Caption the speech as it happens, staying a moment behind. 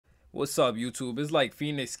What's up, YouTube? It's like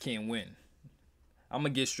Phoenix can't win. I'm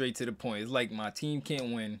going to get straight to the point. It's like my team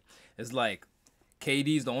can't win. It's like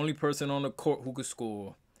KD's the only person on the court who could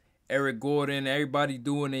score. Eric Gordon, everybody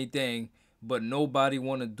doing their thing, but nobody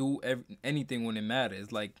want to do anything when it matters.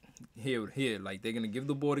 It's like here. Like they're going to give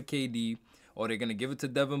the ball to KD or they're going to give it to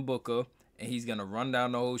Devin Booker and he's going to run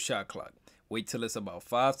down the whole shot clock. Wait till it's about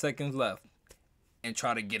 5 seconds left and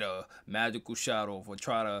try to get a magical shot off or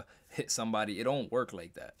try to hit somebody. It don't work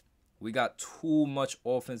like that. We got too much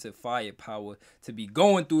offensive firepower to be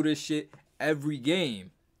going through this shit every game.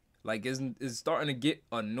 Like it's starting to get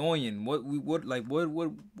annoying. What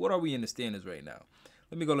are we in the standings right now?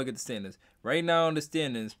 Let me go look at the standings. Right now in the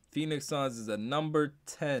standings, Phoenix Suns is a number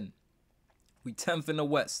 10. We 10th in the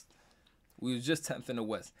West. We was just 10th in the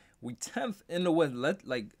West. We 10th in the West.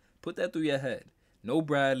 Put that through your head. No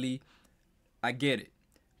Bradley. I get it.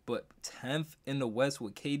 But 10th in the West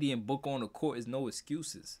with KD and Booker on the court is no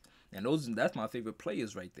excuses. And that's my favorite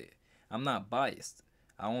players right there. I'm not biased.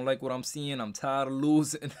 I don't like what I'm seeing. I'm tired of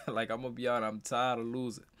losing. Like, I'm going to be honest, I'm tired of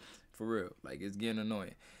losing. For real. Like, it's getting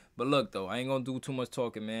annoying. But look, though, I ain't going to do too much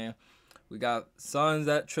talking, man. We got Suns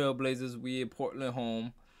at Trailblazers. We in Portland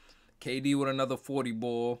home. KD with another 40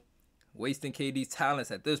 ball. Wasting KD's talents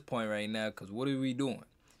at this point right now, because what are we doing?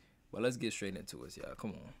 But let's get straight into it, y'all.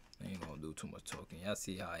 Come on. I ain't gonna do too much talking. Y'all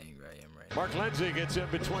see how angry I am right now. Mark Lindsay gets in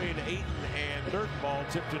between Ayton and Nurk. Ball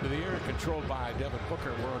tipped into the air, controlled by Devin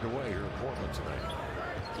Booker. We're underway here in Portland tonight.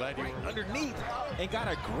 Glad you underneath and got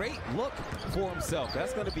a great look for himself.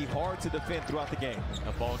 That's going to be hard to defend throughout the game.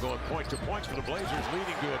 A ball going point to point for the Blazers,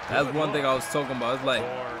 leading to it. That's one thing I was talking about. It's like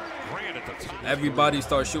everybody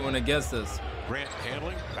starts shooting against us. Grant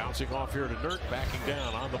handling, bouncing off here to Nurk, backing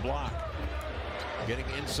down on the block. Getting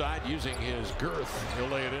inside, using his girth, he'll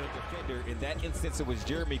lay it in. Defender, in that instance, it was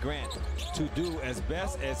Jeremy Grant to do as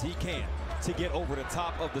best as he can to get over the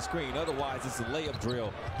top of the screen. Otherwise, it's a layup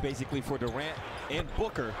drill, basically, for Durant and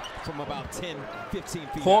Booker from about 10, 15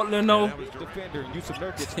 feet. Portland, though. Defender Yusuf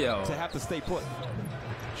Nurkic to have to stay put.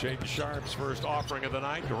 Shaden Sharp's first offering of the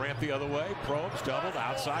night. Durant the other way. Probes, doubled,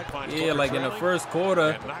 outside. Yeah, like in the first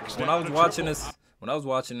quarter, when I was watching this. When I was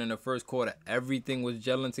watching in the first quarter, everything was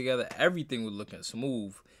gelling together. Everything was looking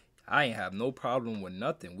smooth. I ain't have no problem with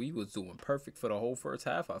nothing. We was doing perfect for the whole first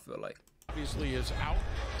half, I feel like. Obviously is out.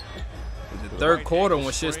 The third quarter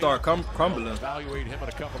when shit started crumbling. Evaluate him in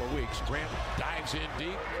a couple of weeks. Grant dives in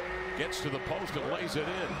deep, gets to the post and lays it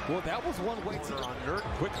in. Well, that was one way to on Nurk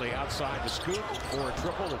quickly outside the scoop for a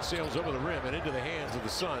triple that sails over the rim and into the hands of the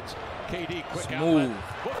Suns. KD quick smooth.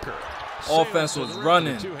 Booker. Offense was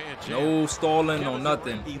running, no stalling, no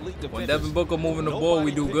nothing. When Devin Booker moving the ball,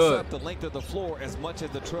 we do good.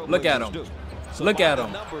 Look at him. Look at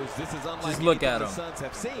him. Just look at him.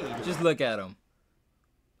 Just look at him.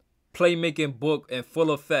 Playmaking book in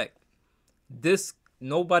full effect.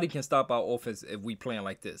 Nobody can stop our offense if we playing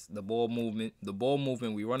like this. The ball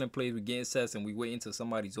movement, we running plays, we getting sets, and we wait until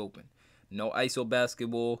somebody's open. No ISO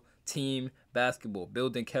basketball, team basketball,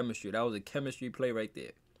 building chemistry. That was a chemistry play right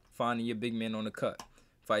there. Finding your big man on the cut,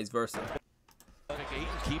 vice versa. Ayton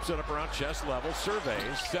keeps it up around chest level,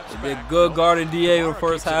 surveys, steps back. Did good guarding DA in the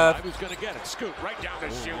first half. Who's going to get it? Scoot right down the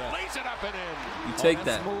shoot, lays it up and in. You take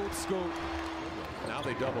that. Now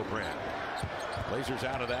they double Grant. Blazers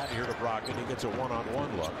out of that here to Brogdon. He gets a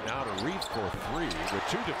one-on-one look. Now to Reef for three with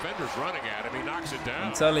two defenders running at him. He knocks it down.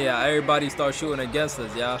 I'm telling y'all, everybody starts shooting against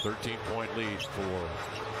us, y'all. 13-point lead for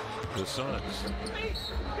the Suns.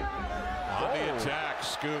 On the attack,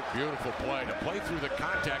 Scoot, beautiful play to play through the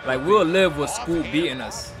contact. Like, we'll live with Scoot beating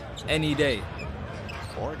us any day.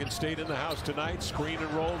 Oregon State in the house tonight. Screen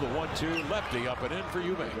and roll, the 1-2 lefty up and in for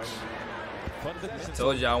Eubanks. I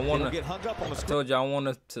told you I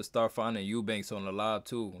wanted to start finding Eubanks on the live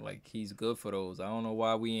too. Like, he's good for those. I don't know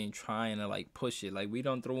why we ain't trying to like push it. Like, we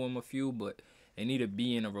don't throw him a few, but it need to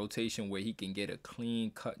be in a rotation where he can get a clean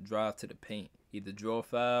cut drive to the paint. Either draw a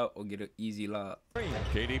foul or get an easy lob.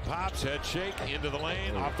 KD pops, head shake into the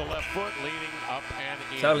lane, off the left foot, leaning up and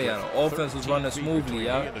in. Tell you, the offense was running smoothly,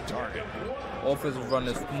 y'all. Offense was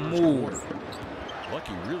running smooth.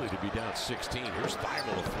 Lucky really to be down 16. Here's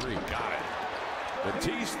Thibault a three. Got it.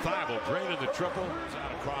 Matisse Thibault draining the triple.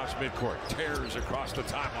 Out across midcourt. Tears across the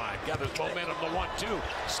timeline. Gathers momentum. The 1-2.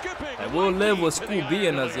 Skipping. And we'll live with Scoot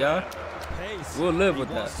beating us, y'all. We'll live with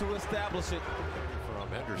that. From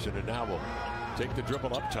Henderson, and now we'll take the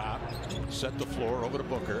dribble up top. Set the floor over to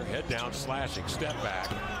Booker. Head down, slashing. Step back.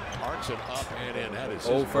 Arcs it up and in. That is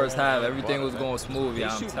whole first half. Everything was going smooth,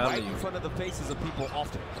 y'all. I'm telling you. In front of the faces of people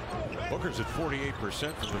often. Booker's at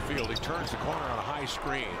 48% from the field. He turns the corner on a high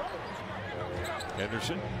screen.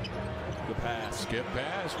 Henderson Good pass. Skip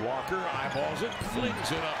pass. Walker eyeballs it,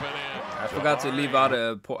 flings it up and in. I forgot to leave out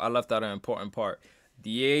I left out an important part.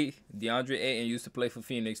 DeAndre Ayton used to play for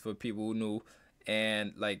Phoenix, for people who knew,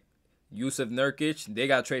 and like Yusuf Nurkic, they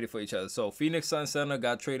got traded for each other. So Phoenix Sun center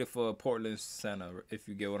got traded for Portland center, if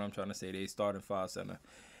you get what I'm trying to say. They starting 5 center.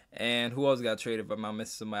 And who else got traded? If I'm not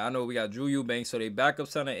missing somebody, I know we got Drew Eubanks. So they backup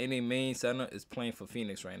center and their main center is playing for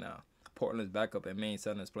Phoenix right now. Portland's backup and main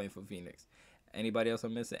center is playing for Phoenix. Anybody else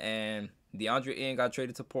I'm missing? And DeAndre Ayton got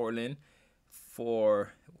traded to Portland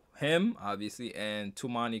for him, obviously, and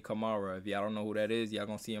Toumani Camara. If y'all don't know who that is, y'all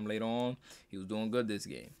gonna see him later on. He was doing good this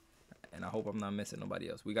game. And I hope I'm not missing nobody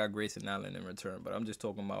else. We got Grayson Allen in return, but I'm just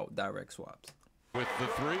talking about direct swaps. With the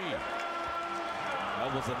 3.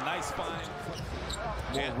 That was a nice find.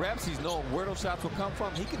 More reps, he's known where those shots will come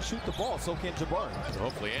from. He can shoot the ball, so can Jabari.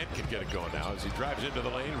 Hopefully Ant can get it going now as he drives into the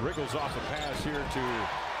lane, wriggles off a pass here to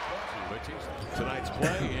tonight's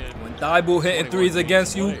play. When Thibault hitting threes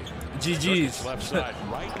against you, GG's. Left side,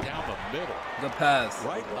 right down the middle. The pass.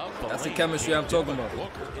 Right up the That's the lane. chemistry I'm talking about.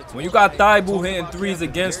 When you got Thibault hitting threes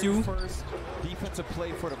against you, Defensive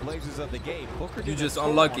play for the Blazers of the game. Booker you just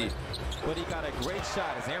unlucky. But he got a great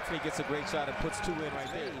shot as Anthony gets a great shot and puts 2 in right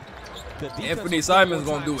there. The Anthony Simon's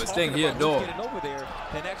gonna do his thing here, dog. Get it over there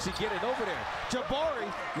and actually get it over there.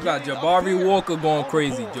 Jabari. You got Jabari Walker going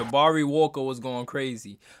crazy. Jabari Walker was going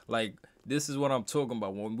crazy. Like, this is what I'm talking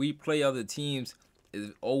about. When we play other teams,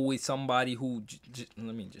 is always somebody who.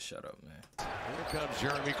 Let me just shut up, man. Here comes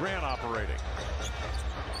Jeremy Grant operating.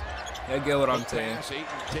 I get what I'm saying. Ayton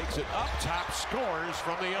takes it up top, scores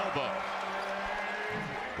from the elbow.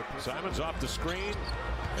 Simons off the screen,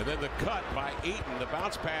 and then the cut by Ayton. The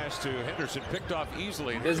bounce pass to Henderson picked off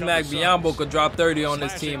easily. This Mac Biombo could drop 30 on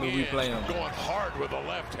this team if we play him. Going hard with the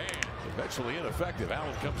left hand. Eventually ineffective.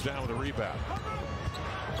 Allen comes down with a rebound.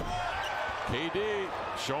 KD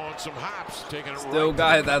showing some hops, taking it Still right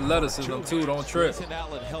got his athleticism too, don't trip. Grayson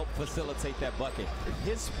Allen helped facilitate that bucket.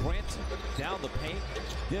 His sprint down the paint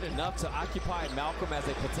did enough to occupy Malcolm as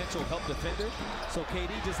a potential help defender. So KD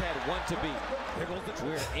just had one to beat. There goes the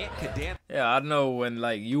where Ant could dance. Yeah, I know when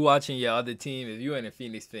like you watching your other team, if you ain't a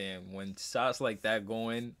Phoenix fan, when shots like that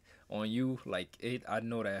going on you, like I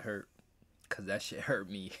know that hurt, cause that shit hurt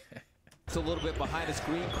me. A little bit behind the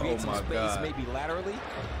screen, create some space, maybe laterally,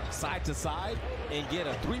 side to side, and get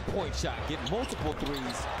a 3-point shot. Get multiple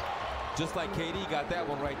threes, just like KD got that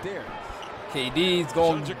one right there. KD's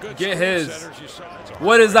going to get his.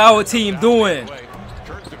 What is our team doing?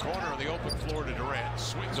 Turns the corner on the open floor to Durant.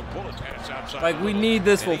 Swings a bullet pass outside. Like, we need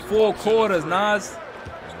this for 4 quarters, Nas.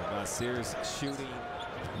 Not serious shooting.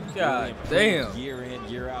 God damn. Year in,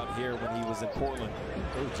 year out here when he was in Portland.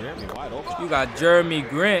 Oh, Jeremy wide open. You got Jeremy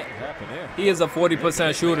Grant. He is a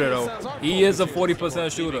 40% shooter, though. He is a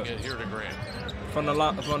 40% shooter. From the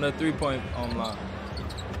 3-point line.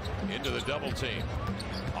 Into the double team.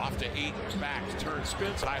 Off to 8, back, turn,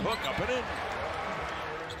 spins, high hook, up and in.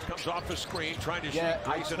 Comes off the screen, trying to shoot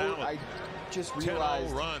Grayson Allen. I just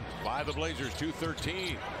realized. 10-0 run by the Blazers,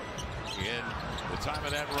 2:13. In the time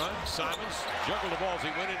of that run, Simons juggled the ball as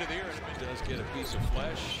he went into the air. It does get a piece of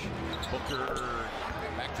flesh. Booker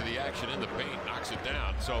back to the action in the paint, knocks it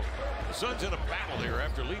down. So the Suns in a battle here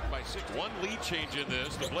after leading by 6. One lead change in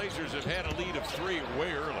this. The Blazers have had a lead of 3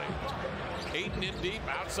 way early. Ayton in deep,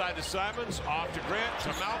 outside to Simons, off to Grant,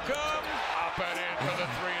 to Malcolm. Up and in for the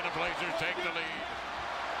 3, and the Blazers take the lead.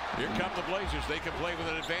 Here come the Blazers. They can play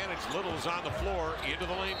with an advantage. Little is on the floor. Into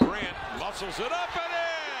the lane, Grant muscles it up and in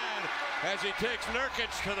as he takes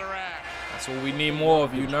Nurkic to the rack. That's what we need more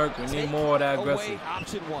of you, Nurk. We need more of that aggressive.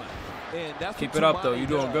 Option 1. And that's keep it up, though. You're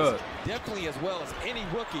doing good. Definitely as well as any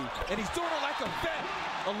rookie. And he's doing it like a vet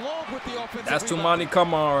along with the offensive. That's Toumani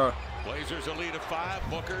Camara. Blazers a lead of 5.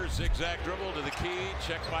 Booker zigzag dribble to the key.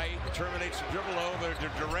 Check by Ayton, terminates the dribble over to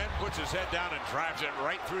Durant, puts his head down and drives it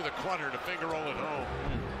right through the clutter to finger roll it home.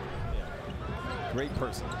 Great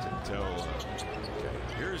person. So,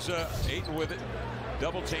 here's Ayton with it.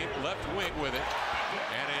 Double team, left wing with it.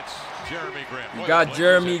 And it's Jeremy Grant. You got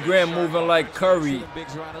Jeremy Grant moving like Curry.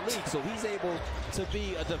 Bigs around the league, so he's able to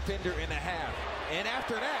be a defender and a half. And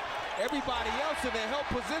after that, everybody else in the help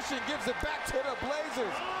position gives it back to the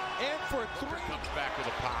Blazers. And for 3. Comes back with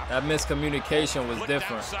a pop. That miscommunication was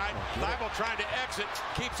different. Thibault trying to exit,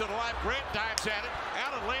 keeps it alive. Grant dives at it.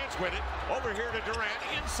 Allen lands with it. Over here to Durant.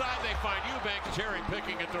 Inside they find Eubanks, cherry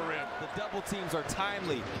picking at the rim. The double teams are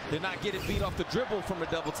timely. They're not getting beat off the dribble from the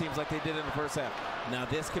double teams like they did in the first half. Now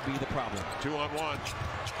this could be the problem. 2-on-1.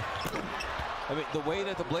 I mean, the way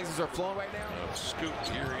that the Blazers are flowing right now. Scoot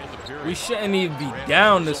here in the period. We shouldn't even be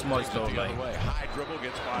down this much though. Like, high dribble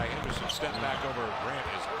gets by Henderson. Step back over Grant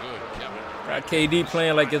is good. Kevin. got KD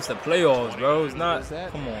playing like it's the playoffs, bro. It's not.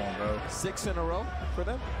 Come on, bro. 6 in a row for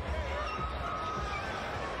them.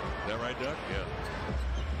 Is that right, Doug? Yeah.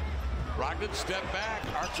 Brogdon step back.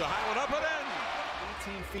 Arch a high one up and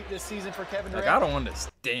in. 18 feet this season for Kevin Like, Durant. I don't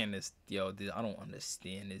understand this, yo. I don't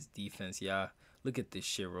understand this defense, y'all. Look at this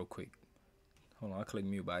shit real quick. Hold on, I click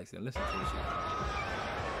mute by accident. Listen to this shit.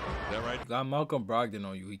 Is that right? You got Malcolm Brogdon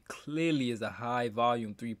on you. He clearly is a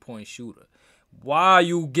high-volume three-point shooter. Why are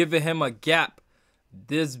you giving him a gap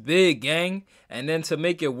this big, gang? And then to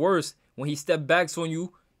make it worse, when he step backs on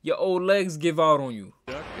you, your old legs give out on you.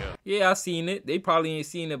 Yeah. Yeah, I seen it. They probably ain't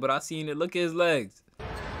seen it, but I seen it. Look at his legs.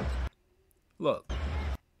 Look.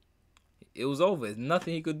 It was over. There's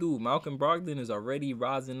nothing he could do. Malcolm Brogdon is already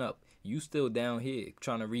rising up. You still down here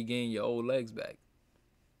trying to regain your old legs back.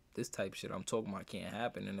 This type of shit I'm talking about can't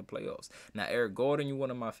happen in the playoffs. Now, Eric Gordon, you're one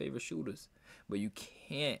of my favorite shooters. But you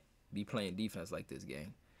can't be playing defense like this,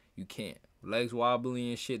 gang. You can't. Legs wobbly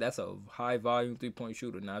and shit. That's a high-volume three-point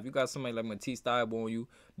shooter. Now, if you got somebody like Matisse Thybulle on you,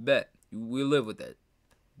 bet. We'll live with that.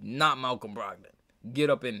 Not Malcolm Brogdon. Get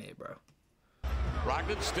up in there, bro.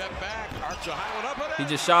 Brogdon step back. Arch a high one up and in.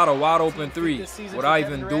 He just shot a wide-open three without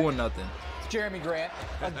even doing nothing. Jeremy Grant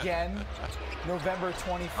again, November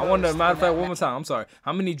 21st. I wonder, matter of fact, one more time. I'm sorry.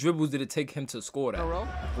 How many dribbles did it take him to score that?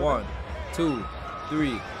 1, 2,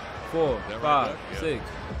 3, 4, 5, 6.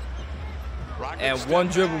 And one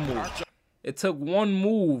dribble move. It took one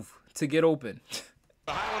move to get open.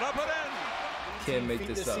 Can't make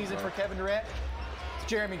this up, season bro. for Kevin Durant.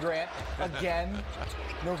 Jeremy Grant again,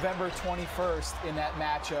 November 21st in that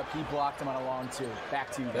matchup. He blocked him on a long two.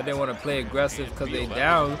 Back to you guys. They didn't want to play aggressive because they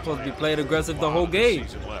down. We're supposed to be playing aggressive the whole game.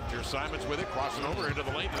 Here's Simons with it, crossing over into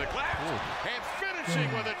the lane to the glass, and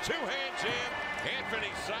finishing with it, 2 hands in.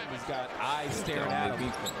 Anthony Simons. He's got eyes staring at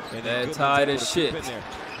him. And That tired as shit.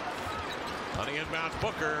 On the inbounds,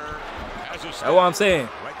 Booker has a That's what I'm saying.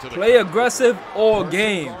 Play aggressive all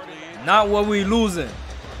game. Not when we losing.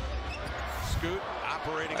 Scoot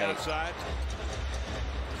operating outside.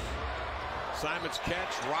 Simons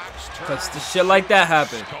catch, rocks, turns. Because the shit like that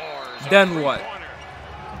happened. Then what?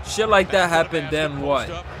 Shit like that happened, then what?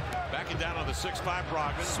 Backing down on the 6'5"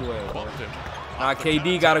 Brogdon. Swear, bro. Now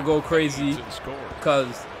KD got to go crazy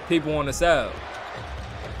because people want to sell.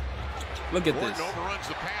 Look at this. Overruns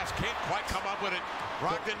the pass, can't quite come up with it.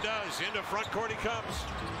 Brogdon does. Into front court he comes.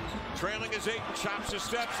 Trailing his 8, chops his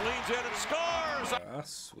steps, leans in and scores. I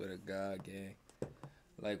swear to God, gang.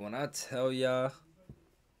 Like, when I tell y'all,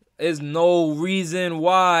 there's no reason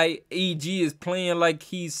why EG is playing like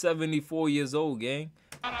he's 74 years old, gang.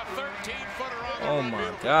 On a 13-footer on Oh,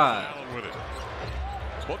 my God. with it.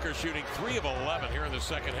 Booker shooting 3 of 11 here in the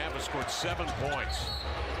second half, has scored 7 points.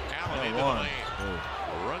 Allen into the lane.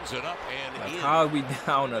 Runs it up and Like, in. how are we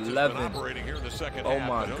down Just been 11? operating here in the second Oh, half,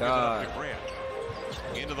 my but he'll God. give it up to Grant.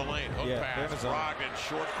 Into the lane, hook pass, Brogdon,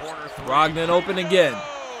 short corner 3. Brogdon open again.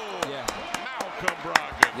 Yeah. Malcolm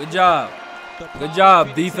Brogdon. Good job. Good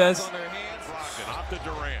job, defense. Brogdon off to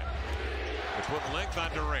Durant. They put length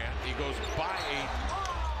on Durant. He goes by 8,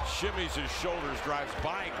 shimmies his shoulders, drives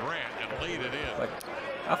by Grant, and laid it in. Like,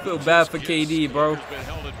 I feel bad for KD, bro. He's been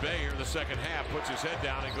held at bay here in the second half. Puts his head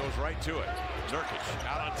down and goes right to it. Nurkic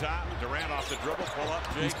out on top. Durant off the dribble. Pull up.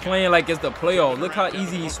 He's playing like it's the playoffs. Look how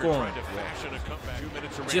easy he's scoring.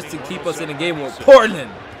 Just to keep us in the game with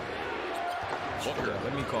Portland. Booker,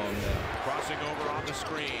 Let me call him that. crossing over on the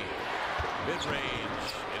screen.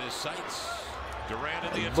 Mid-range in his sights.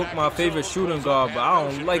 Durant in the Book attack my favorite zone, shooting pulls guard, up, but I and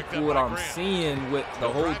don't motion like picked up what by I'm Grant. seeing with the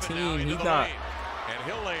They'll whole drive it down team. into He's the not. lane, and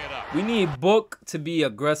he'll lay it up. We need Book to be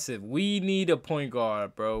aggressive. We need a point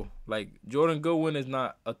guard, bro. Like, Jordan Goodwin is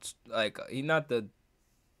not he's not the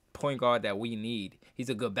point guard that we need. He's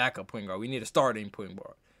a good backup point guard. We need a starting point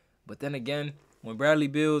guard. But then again, when Bradley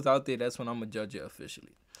Beal's out there, that's when I'm gonna judge it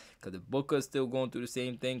officially. Because if Booker's still going through the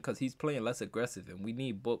same thing, because he's playing less aggressive, and we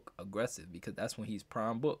need Book aggressive because that's when he's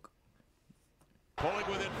prime Book. Pulling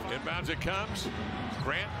with it. Inbounds it comes.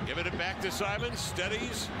 Grant giving it back to Simons.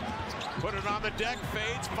 Steadies. Put it on the deck.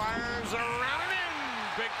 Fades. Fires around and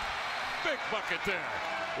in. Big bucket there.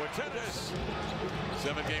 Watentis.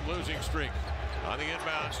 7-game losing streak. On the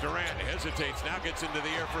inbounds, Durant hesitates. Now gets into the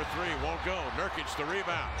air for a 3. Won't go. Nurkic the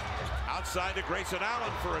rebound. Outside to Grayson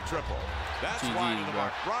Allen for a triple. That's GG, wide of the bro.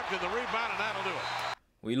 mark. Brogdon the rebound, and that'll do it.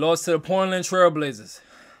 We lost to the Portland Trailblazers.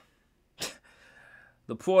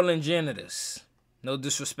 The Portland Janitors. No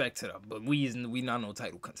disrespect to them, but we not no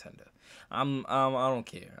title contender. I don't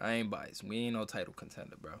care. I ain't biased. We ain't no title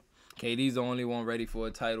contender, bro. KD's the only one ready for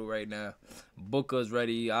a title right now. Booker's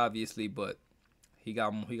ready, obviously, but he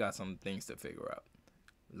got some things to figure out.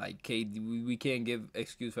 Like KD, we can't give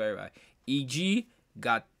excuse for everybody. EG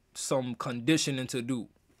got some conditioning to do.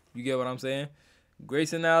 You get what I'm saying?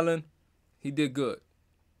 Grayson Allen, he did good,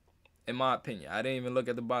 in my opinion. I didn't even look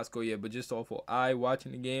at the box score yet, but just off of eye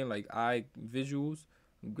watching the game, like eye visuals,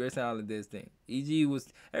 Grayson Allen did his thing. EG was,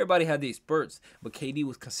 everybody had these spurts, but KD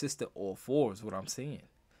was consistent all four is what I'm saying.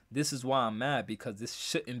 This is why I'm mad, because this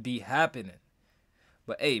shouldn't be happening.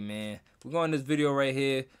 But hey, man, we're going to this video right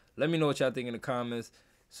here. Let me know what y'all think in the comments.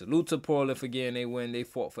 Salute to Portland for getting they win. They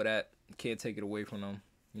fought for that. Can't take it away from them.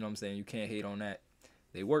 You know what I'm saying? You can't hate on that.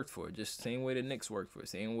 They worked for it. Just same way the Knicks worked for it.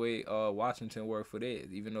 Same way Washington worked for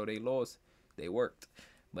theirs. Even though they lost, they worked.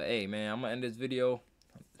 But hey, man, I'm going to end this video.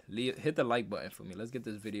 Hit the like button for me. Let's get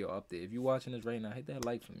this video up there. If you're watching this right now, hit that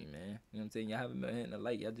like for me, man. You know what I'm saying? Y'all haven't been hitting the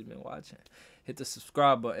like. Y'all just been watching. Hit the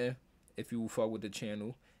subscribe button if you fuck with the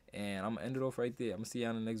channel. And I'm going to end it off right there. I'm going to see y'all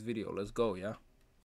in the next video. Let's go, y'all.